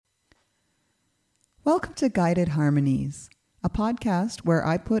Welcome to Guided Harmonies, a podcast where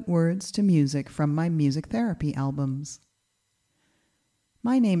I put words to music from my music therapy albums.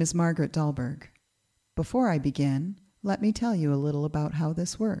 My name is Margaret Dahlberg. Before I begin, let me tell you a little about how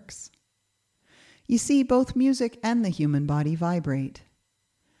this works. You see, both music and the human body vibrate.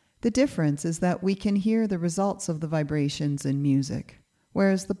 The difference is that we can hear the results of the vibrations in music,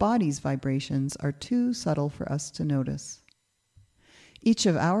 whereas the body's vibrations are too subtle for us to notice. Each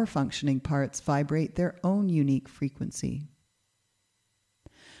of our functioning parts vibrate their own unique frequency.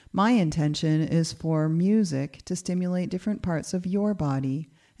 My intention is for music to stimulate different parts of your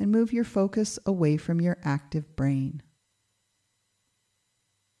body and move your focus away from your active brain.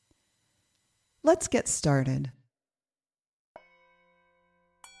 Let's get started.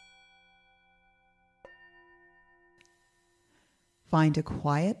 Find a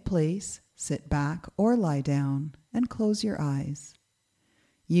quiet place, sit back or lie down, and close your eyes.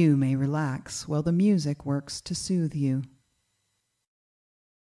 You may relax while the music works to soothe you.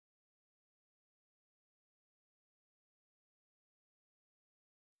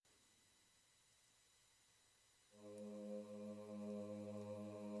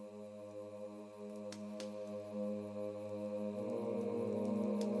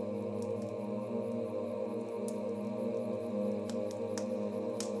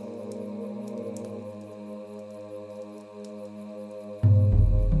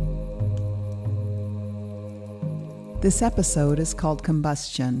 This episode is called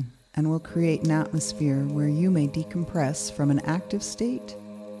Combustion and will create an atmosphere where you may decompress from an active state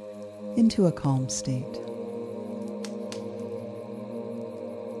into a calm state.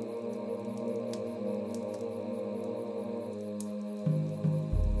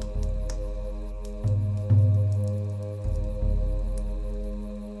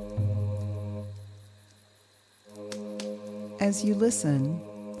 As you listen,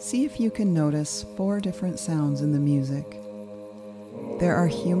 see if you can notice 4 different sounds in the music. There are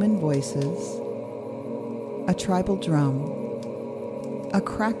human voices, a tribal drum, a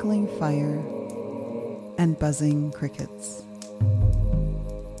crackling fire, and buzzing crickets.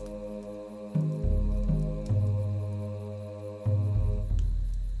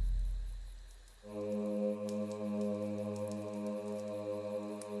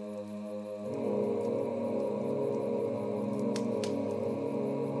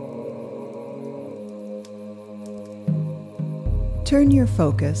 Turn your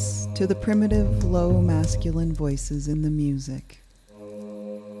focus to the primitive, low masculine voices in the music.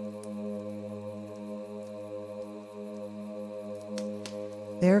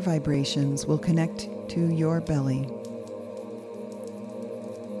 Their vibrations will connect to your belly.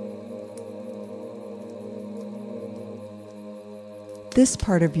 This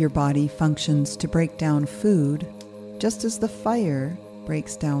part of your body functions to break down food, just as the fire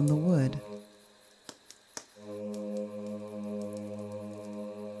breaks down the wood.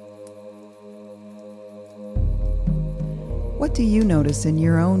 What do you notice in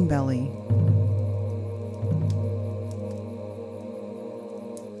your own belly?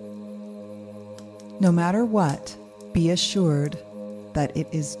 No matter what, be assured that it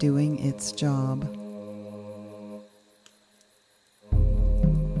is doing its job.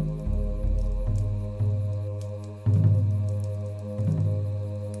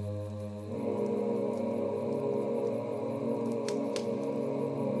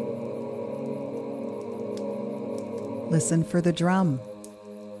 Listen for the drum.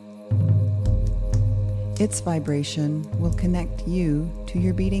 Its vibration will connect you to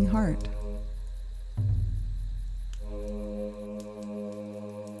your beating heart.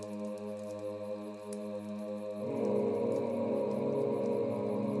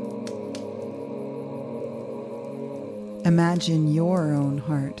 Imagine your own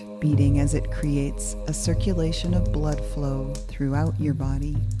heart beating as it creates a circulation of blood flow throughout your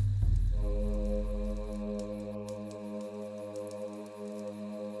body.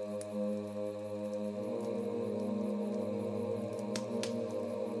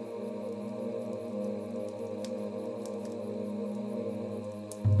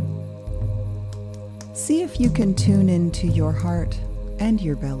 See if you can tune into your heart and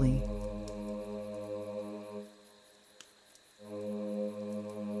your belly.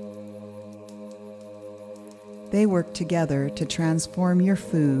 They work together to transform your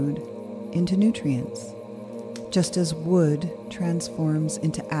food into nutrients, just as wood transforms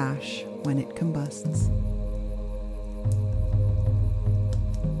into ash when it combusts.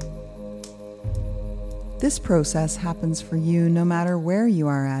 This process happens for you no matter where you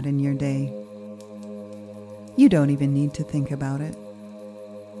are at in your day. You don't even need to think about it.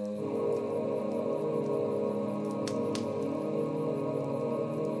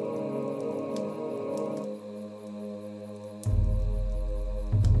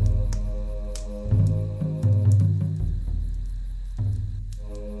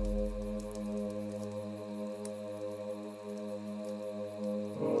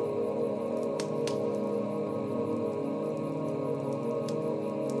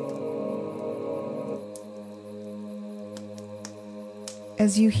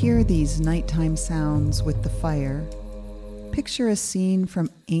 As you hear these nighttime sounds with the fire, picture a scene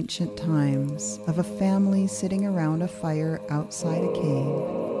from ancient times of a family sitting around a fire outside a cave.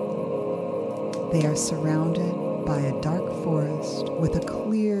 They are surrounded by a dark forest with a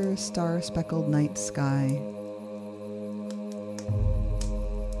clear, star-speckled night sky.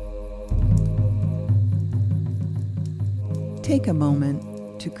 Take a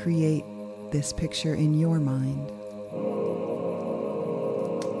moment to create this picture in your mind.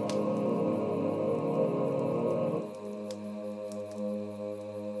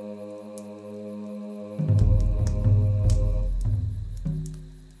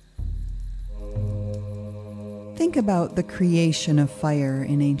 Think about the creation of fire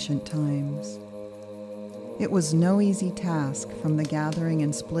in ancient times. It was no easy task, from the gathering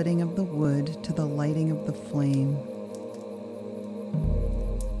and splitting of the wood to the lighting of the flame.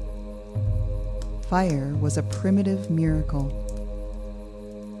 Fire was a primitive miracle.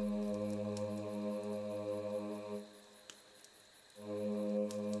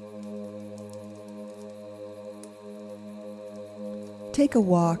 Take a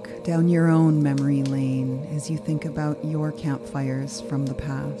walk down your own memory lane as you think about your campfires from the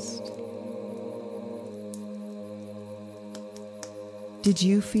past. Did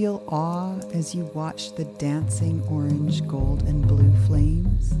you feel awe as you watched the dancing orange, gold, and blue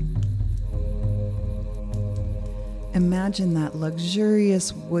flames? Imagine that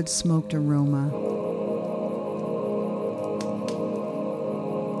luxurious wood-smoked aroma.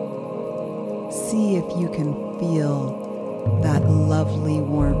 See if you can feel that lovely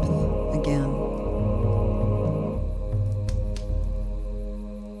warmth again.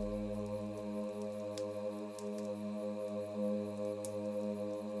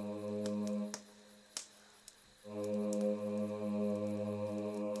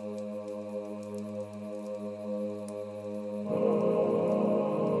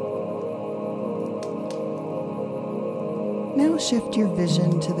 Now shift your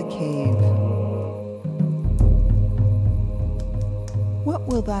vision to the cave. What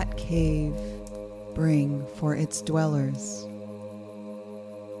will that cave bring for its dwellers?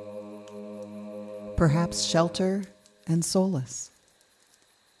 Perhaps shelter and solace.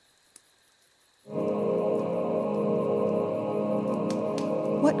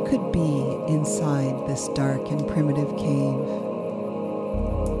 What could be inside this dark and primitive cave?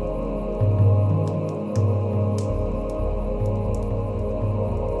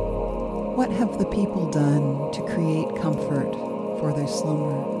 What have the people done to create comfort for their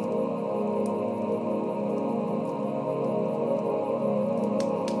slumber?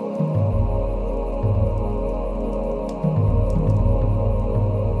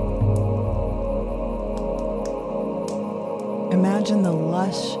 Imagine the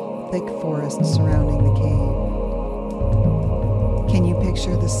lush, thick forest surrounding the cave. Can you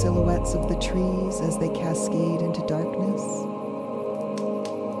picture the silhouettes of the trees as they cascade into darkness?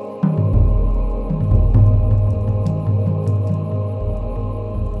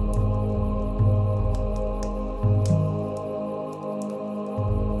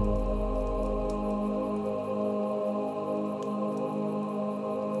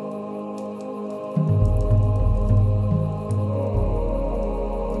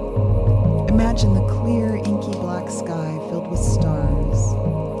 Imagine the clear, inky black sky filled with stars.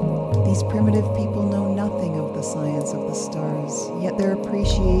 These primitive people know nothing of the science of the stars, yet their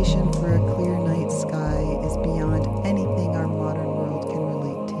appreciation for a clear night sky is beyond anything our modern world can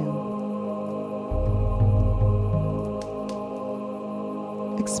relate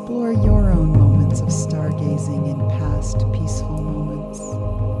to. Explore your own moments of stargazing in past peaceful moments.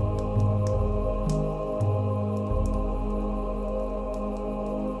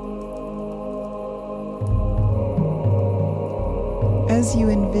 As you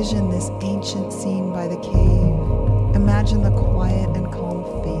envision this ancient scene by the cave, imagine the quiet and calm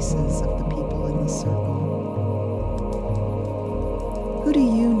faces of the people in the circle. Who do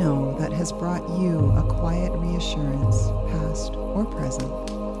you know that has brought you a quiet reassurance, past or present?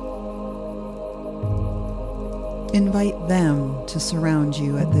 Invite them to surround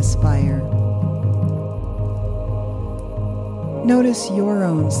you at this fire. Notice your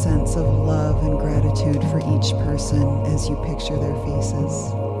own sense of love and gratitude for each person as you picture their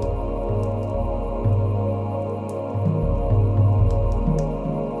faces.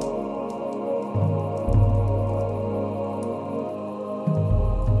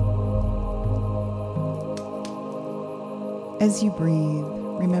 As you breathe,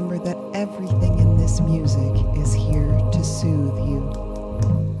 remember that everything in this music is here to soothe you.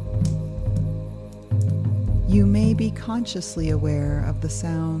 You may be consciously aware of the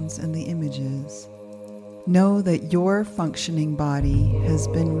sounds and the images, Know that your functioning body has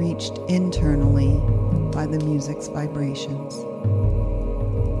been reached internally by the music's vibrations.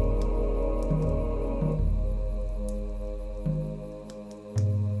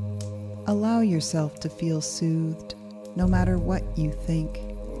 Allow yourself to feel soothed no matter what you think,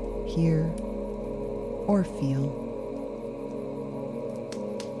 hear, or feel.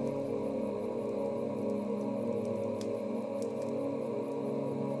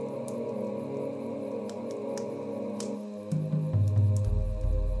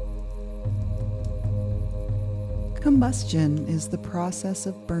 Combustion is the process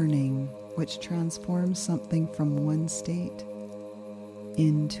of burning which transforms something from one state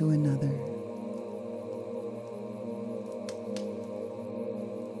into another.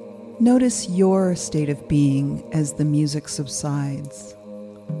 Notice your state of being as the music subsides,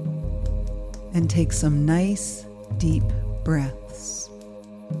 and take some nice, deep breaths.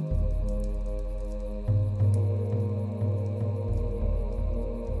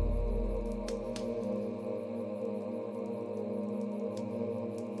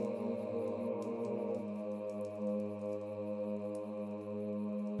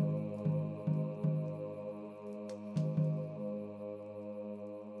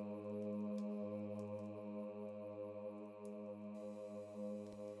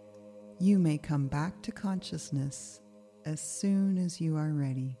 You may come back to consciousness as soon as you are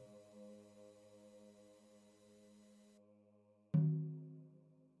ready.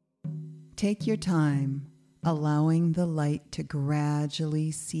 Take your time, allowing the light to gradually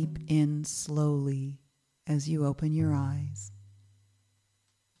seep in slowly as you open your eyes.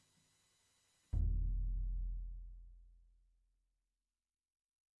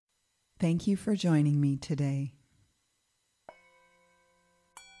 Thank you for joining me today.